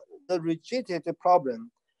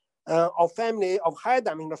of family of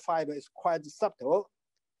high-dimensional fiber is quite subtle,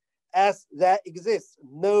 as there exists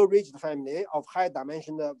no rigid family of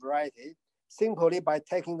high-dimensional variety simply by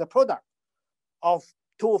taking the product of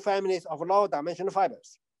two families of low-dimensional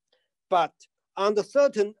fibers. But under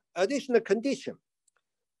certain additional condition,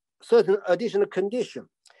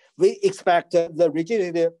 we expect the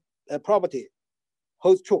rigidity property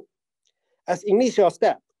holds true. As initial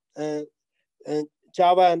step,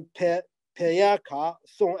 Javan, Peyaka,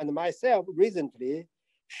 Song, and myself recently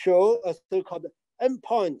show a so-called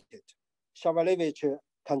unpointed Shavalevich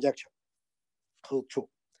conjecture hold true.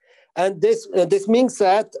 And this means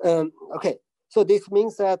that, okay, so this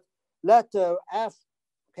means that let F,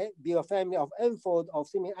 okay, be a family of n-fold of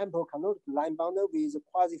semi-ample canonical line bounded with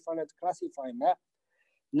quasi-finite classifier map.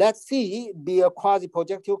 Let C be a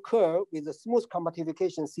quasi-projective curve with a smooth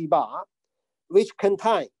compactification C bar, which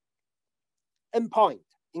contain n point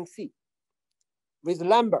in C with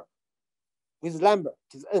lambda is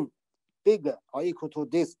n bigger or equal to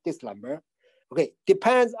this number. Okay,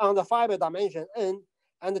 depends on the fiber dimension n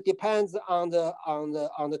and depends on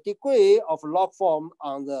the degree of log form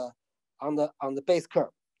on the base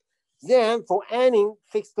curve. Then for any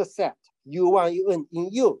fixed set U1 UN in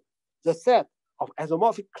U, the set of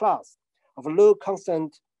isomorphic class of low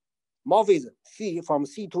constant morphism phi from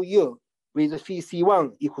C to U with phi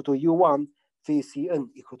C1 equal to U1, phi Cn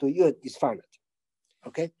equal to UN is finite.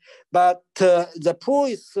 Okay, but the proof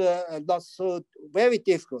is not so very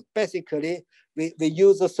difficult. Basically, we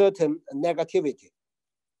use a certain negativity.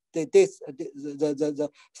 The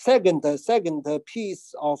second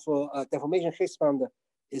piece of deformation Higgs bond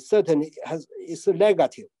is certainly is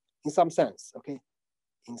negative in some sense. Okay,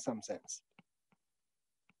 in some sense.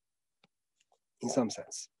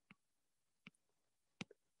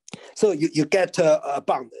 So you get a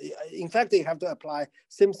bound. In fact, you have to apply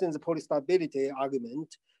Simpson's polystability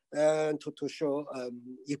argument to show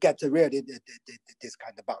you get really this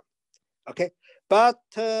kind of bound. Okay, but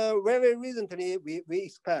very recently we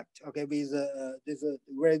expect, okay, with this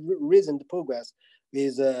very recent progress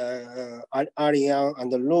with Ariane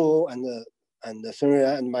and Lu and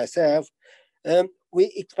Sonia and myself, we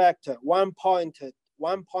expect one-pointed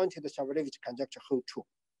Shavalevich conjecture hold true.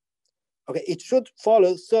 Okay, it should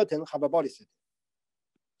follow certain hyperbolicity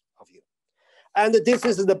of U. And this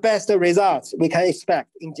is the best results we can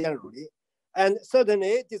expect in generally. And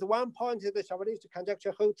certainly this one-pointed Shavalevich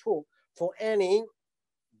conjecture hold true for any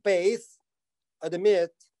base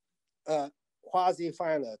admit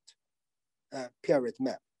quasi-finite period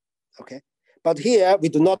map, okay? But here we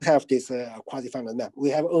do not have this quasi-finite map.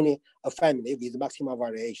 We have only a family with maximal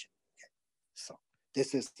variation. Okay? So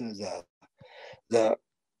this is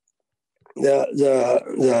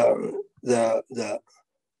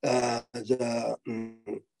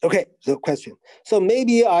okay, the question. So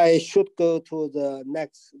maybe I should go to the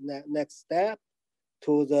next step,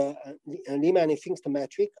 to the Riemann-Pfingst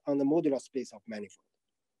metric on the modular space of manifold.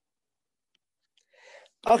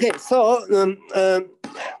 Okay, so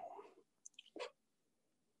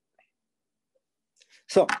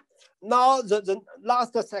so now the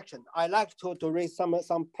last section, I like to raise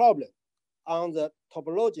some problem on the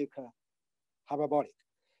topological hyperbolic.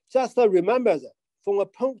 Just remember that from a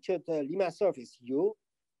punctured Riemann surface U,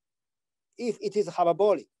 if it is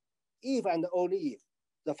hyperbolic, if and only if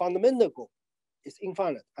the fundamental group is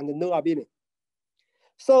infinite and no abelian.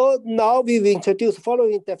 So now we will introduce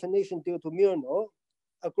following definition due to Murnau,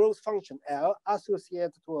 a growth function L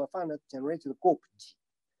associated to a finite generated group G.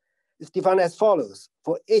 It's defined as follows: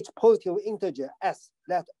 for each positive integer S,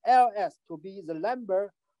 let Ls to be the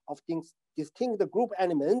number of distinct group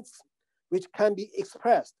elements which can be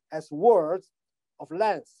expressed as words of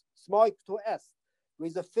length small equal to S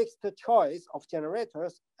with a fixed choice of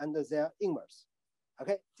generators and their inverse.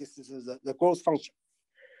 Okay, this is the growth function.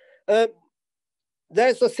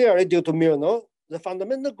 There's a theory due to Milnor, the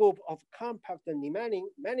fundamental group of compact Riemannian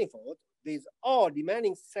manifold with all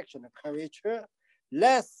Riemannian sectional curvature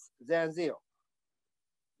less than 0.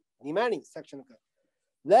 Riemannian sectional curvature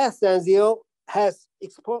less than 0 has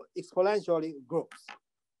exponentially grows.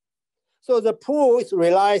 So the proof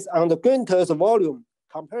relies on the Gunther's volume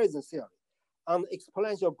comparison theory on the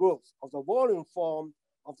exponential growth of the volume form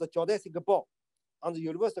of the geodesic ball on the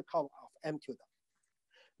universal curve of M tilde.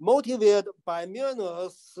 Motivated by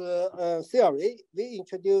Milnor's theory, we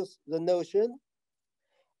introduced the notion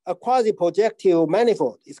a quasi-projective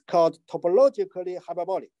manifold is called topologically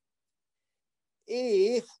hyperbolic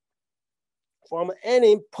if from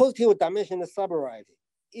any positive dimensional subvariety,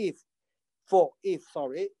 if for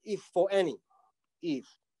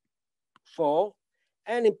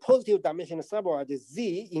any positive dimensional subvariety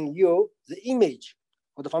Z in U, the image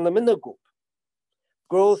of the fundamental group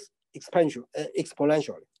grows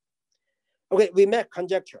exponentially. Okay, we make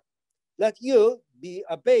conjecture. Let U be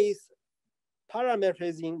a base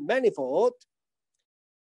parameterizing manifold,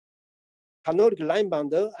 canonic line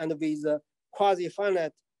bundle, and with a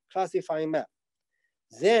quasi-finite classifying map.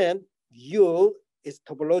 Then U is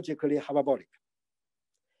topologically hyperbolic.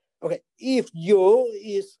 Okay, if U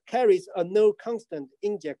carries a no constant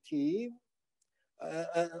injective,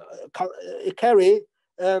 carry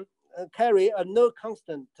a no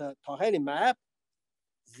constant Toheli map,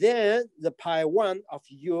 then the pi 1 of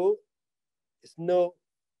U is no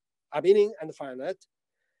abelian and finite.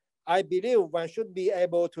 I believe one should be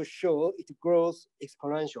able to show it grows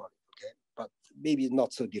exponentially, okay, but maybe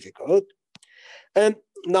not so difficult. And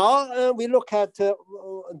now we look at,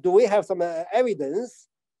 do we have some evidence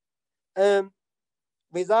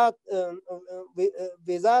without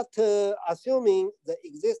assuming the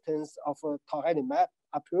existence of a Toheli map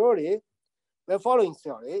a priori, we're following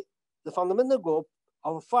theory, the fundamental group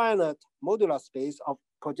of a finite modular space of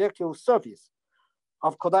projective surface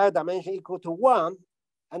of Kodaira-dimension equal to 1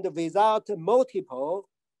 and without multiple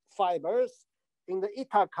fibers in the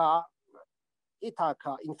Ithaca,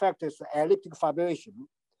 in fact, it's elliptic fibration,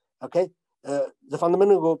 okay? The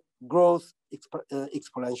fundamental group grows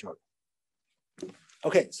exponentially.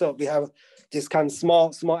 Okay, so we have this kind of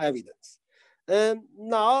small evidence.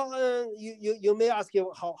 Now, you may ask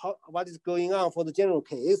you what is going on for the general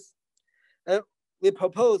case. We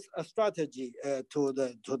propose a strategy to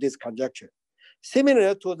this conjecture.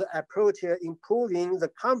 Similar to the approach improving the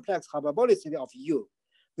complex hyperbolicity of U,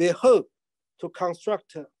 we hope to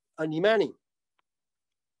construct a Riemannian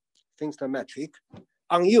Finster metric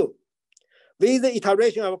on U with the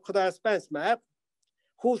iteration of Kodaira-Spence map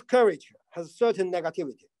whose curvature has certain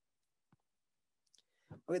negativity.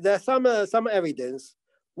 There's some evidence.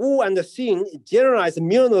 Wu and Xin generalized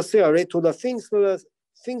Milnor theory to the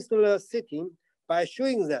Finster setting by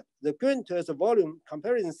showing that the Gunther's volume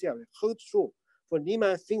comparison theory holds true for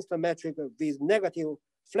Riemann Finster metric with negative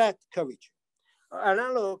flat curvature.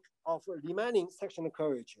 Analog of Riemannian sectional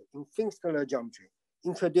curvature in Finster geometry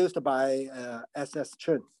introduced by S.S.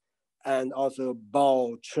 Chen and also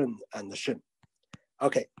Bao, Chen, and Shen.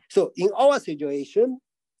 Okay, so in our situation,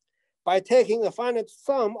 by taking a finite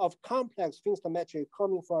sum of complex Finster metric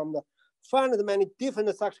coming from the finite many different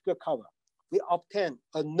cyclical cover, we obtain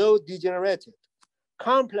a no degenerated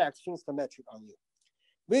complex Finster metric on U,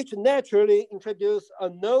 which naturally introduce a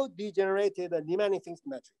no degenerated Riemannian Finster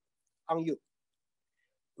metric on U.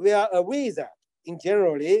 We are aware that in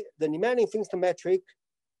generally, the Riemannian Finster metric,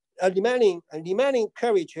 Riemannian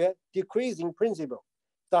curvature decreasing principle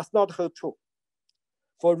does not hold true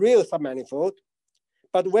for real submanifold.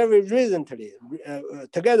 But very recently,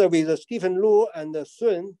 together with Stephen Lu and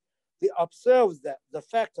Sun, we observed that the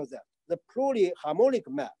fact that the purely harmonic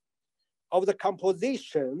map of the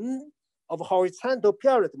composition of horizontal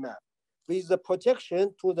period map with the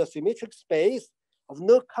projection to the symmetric space of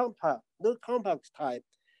no compact type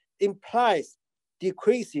implies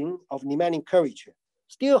decreasing of Riemannian curvature,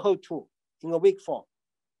 still hold true in a weak form,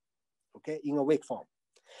 okay, in a weak form.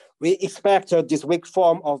 We expect this weak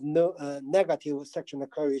form of no, negative sectional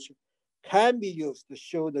curvature can be used to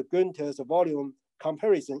show the Gunther's volume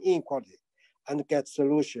comparison inequality and get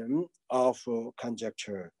solution of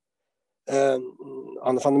conjecture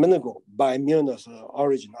on the fundamental goal by Milnor's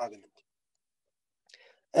origin argument.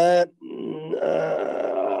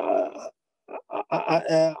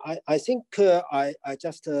 I think I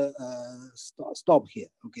just stop here.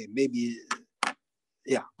 Okay, maybe,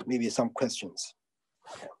 yeah, maybe some questions.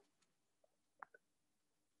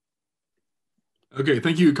 Okay,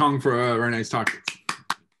 thank you, Kang, for a very nice talk.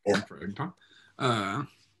 Yeah.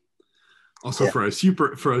 Also, for a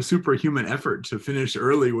superhuman effort to finish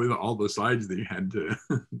early with all the slides that you had to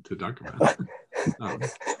talk about.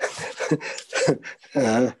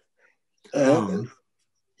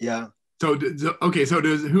 Yeah. So okay. So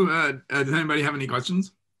does anybody have any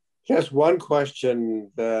questions? Yes, one question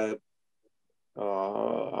that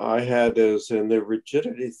I had is, in the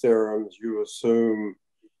rigidity theorems, you assume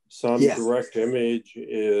some direct image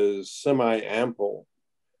is semi-ample,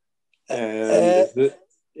 and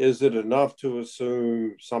is it enough to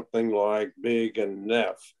assume something like big and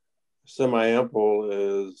Neff? Semi-ample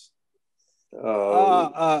is.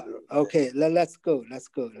 Okay. Let's go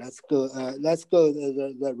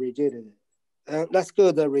the rigidity. Let's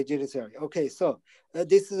go the rigidity theory. Okay, so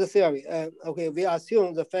this is the theory. Okay, we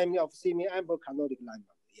assume the family of semi-ample canonic line.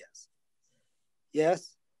 Yes.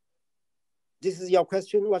 Yes. This is your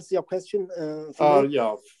question. What's your question?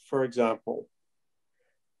 Yeah. For example.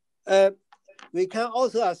 We can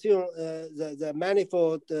also assume the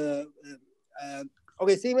manifold.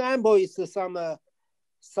 Okay, semi-ample is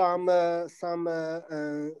some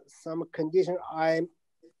condition.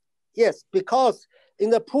 Yes, because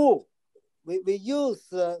in the pool we use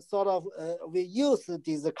we use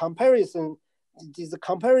this comparison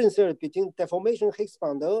between deformation Higgs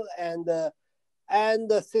bundle and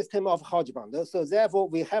the system of Hodge bundle. So therefore,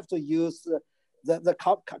 we have to use the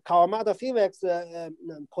Kawamata-Fimex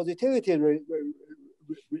positivity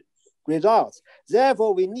results.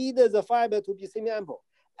 Therefore, we need the fiber to be semi-ample.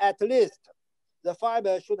 At least the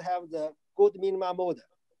fiber should have the good minima model.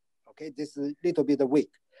 Okay, this is a little bit weak.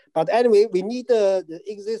 But anyway, we need the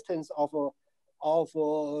existence of a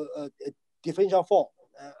differential form,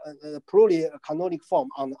 purely canonic form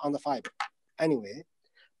on the fiber. Anyway,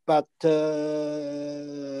 but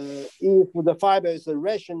if the fiber is a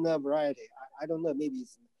rational variety, I don't know, maybe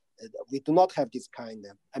we do not have this kind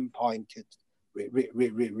of unpointed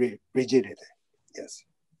rigidity. Yes.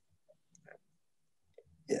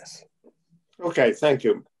 Yes. Okay, thank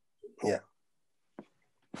you. Yeah.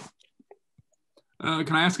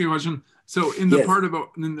 Can I ask you a question? So in the part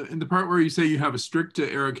about in the part where you say you have a strict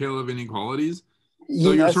Arrow-Caleb inequalities,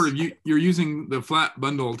 so you're sort of you're using the flat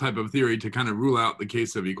bundle type of theory to kind of rule out the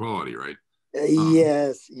case of equality, right?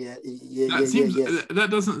 Yes. That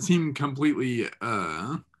doesn't seem completely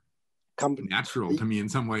natural to me in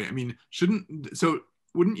some way. I mean,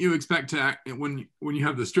 wouldn't you expect to, when you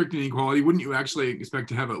have the strict inequality, wouldn't you actually expect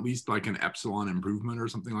to have at least like an epsilon improvement or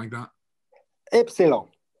something like that? Epsilon.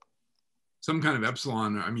 Some kind of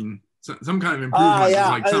epsilon. I mean, some kind of improvement is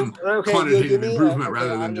like some quantitative improvement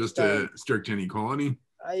rather than just a strict inequality.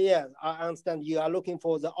 Yeah, I understand. You are looking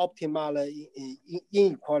for the optimal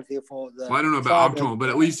inequality for the. Well, I don't know about optimal, but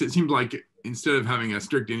at least it seems like instead of having a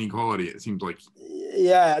strict inequality, it seems like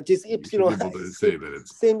this epsilon. Able to say that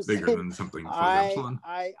it's bigger than something epsilon.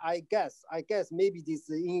 I guess maybe this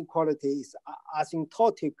inequality is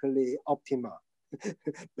asymptotically optimal.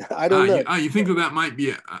 I don't know. You think that might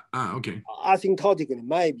be okay. Asymptotically,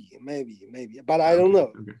 maybe, but I don't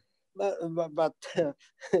know. Okay. But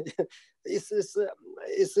it's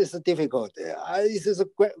difficult. This is a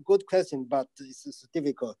good question, but it's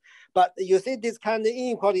difficult. But you see, this kind of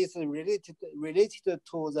inequality is related to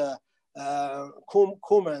the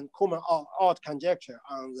Kuhlmann odd conjecture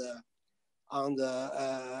on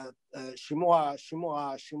the Shimoa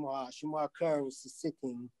curves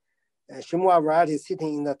sitting. Shimoa variety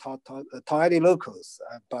sitting in the totality locus,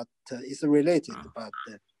 but it's related, but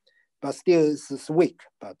still it's weak.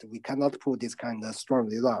 But we cannot put this kind of strong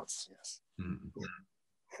results. Yes. Mm-hmm.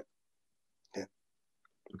 Yeah.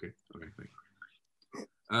 Okay.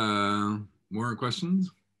 More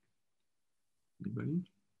questions? Anybody?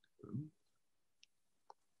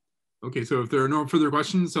 Okay, so if there are no further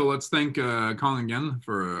questions, so let's thank Kang again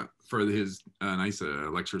for his nice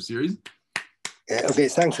lecture series. Okay,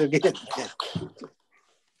 thanks again.